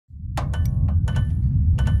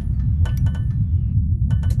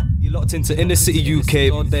You're locked into InnaCity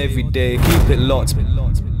UK all day, every day. Keep it locked. Stay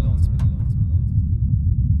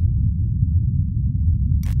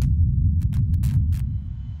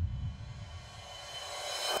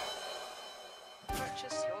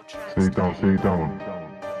down.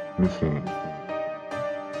 Listen.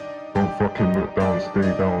 Don't fucking look down,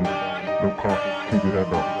 stay down. Look up, keep your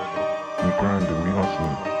head up. We grinding, we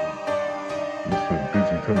hustling. Listen,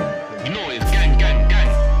 Bizzy Dillz. You know it's gang.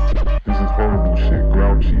 This is horrible shit,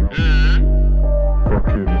 grouchy.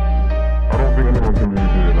 Fucking, I don't think anyone can really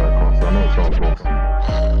do it like us. I know it sounds bossy.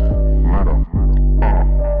 Matter.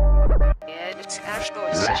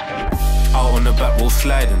 Out on the back road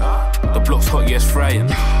sliding. The block's hot, yes, frying.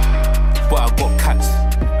 But I got cats,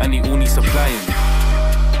 and they all need supplying.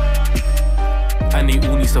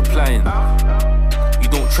 You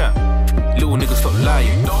don't trap, little nigga, stop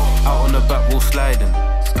lying. Out on the back road sliding.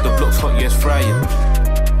 The block's hot, yes, frying.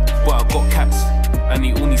 But I got cats, and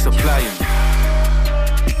they all need supplying.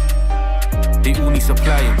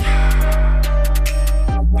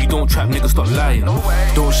 You don't trap, nigga, stop lying.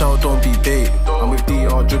 Don't shout, don't be bait. I'm with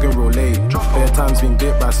DR, jugging real late. Bare times been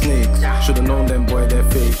bit by snakes. Should've known them, boy, they're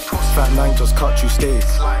fake. Fat nine just cut you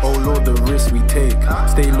steaks. Oh Lord, the risk we take.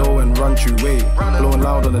 Stay low and run through weight. Blowing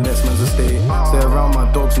loud on the next man's estate. Stay around my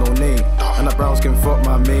dogs, no name. And that brown skin fuck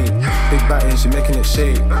my mate. Big batting, she making it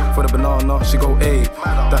shake. For the banana, she go 8.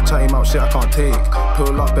 That chatty mouth shit I can't take.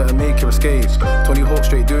 Pull up, better make her escape. Tony Hawk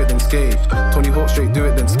straight, do it then skate. Tony Hawk straight, do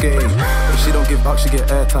it then skate. If she don't give up, she get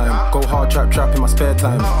airtime. Go hard, trap in my spare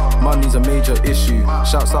time. Money's a major issue.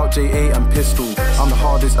 Shouts out J8 and Pistol. I'm the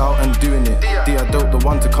hardest out and doing it. D, I dope, the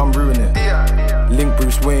one to come ruin it. Link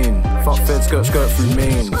Bruce Wayne. Fuck fed, skirt through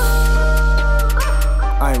mains.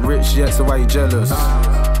 I ain't rich yet, so why you jealous?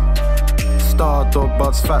 Star dog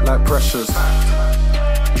buds fat like Precious.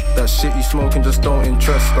 That shit you smoking just don't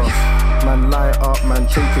interest us. Man, light up, man,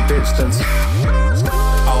 take a bitch then.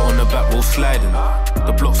 Out on the back road sliding.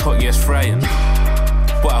 The block's hot, yes, frying.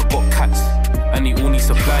 But I got cats, and they all need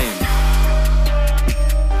supplying.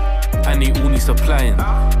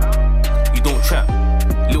 You don't trap,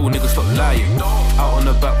 little nigga, stop lying. Out on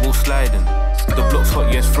the back road sliding. The block's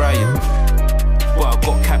hot, yes, frying. But I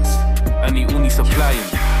got cats, and they all need supplying.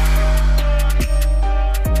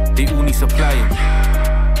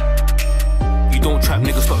 You don't trap,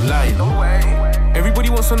 nigga, stop lying. Everybody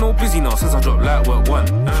wants to know Bizzy now since I dropped Light Work 1.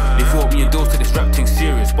 They thought me and Dillz take this rap thing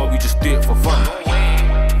serious, but we just do it for fun.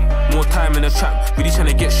 More time in the trap, really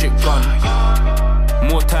tryna get shit done.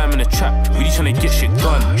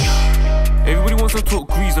 Everybody wants to talk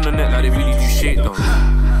grease on the net like they really do shakedown.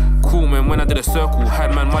 Cool man, when I did a circle,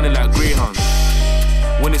 had man running like greyhounds.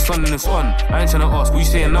 When it's on and it's on, I ain't tryna ask what you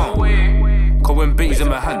saying now. Cause when bait's in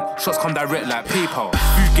my hand, shots come direct like PayPal.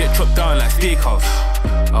 Food get chopped down like steakhouse.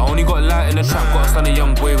 I only got light in the trap, got a stunning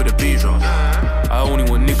young boy with a beat drum. I only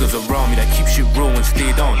want niggas around me that keep shit real and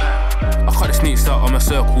stay down. I cut the snakes out on my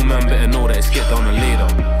circle, man, better know that it's get down and lay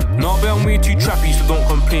down. Nah, but I'm way too trappy, so don't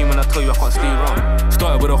complain when I tell you I can't stay around.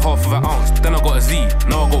 Started with a half of an ounce, then I got a Z,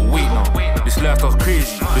 now I got weight now. This lifestyle's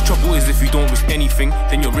crazy. The trouble is if you don't risk anything,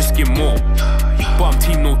 then you're risking more. But I'm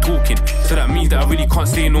team no talking, so that means that I really can't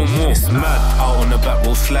say no more. It's mad, out on the back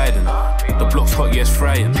road sliding. The block's hot, yes,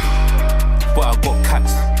 frying. But I got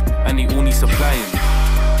cats, and they all need supplying.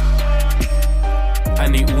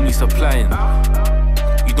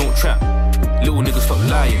 You don't trap, little nigga, stop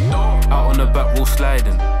lying. Out on the back road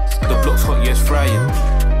sliding. The block's hot, yes, frying.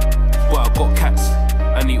 But I got cats,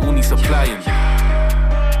 and they all need supplying.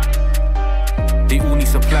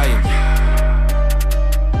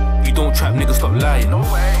 You don't trap, nigga, stop lying.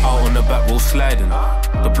 Out on the back road sliding.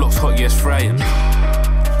 The block's hot, yes, frying.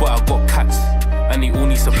 But I got cats, and they all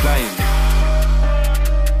need supplying.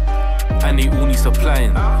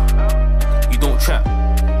 You don't trap,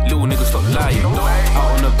 little nigga, stop lying.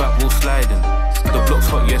 Out on the back road sliding. The block's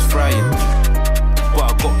hot, yes, frying. But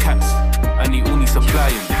I got cats, and they all need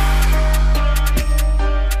supplying.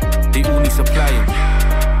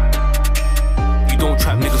 You don't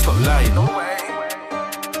trap, nigga, stop lying.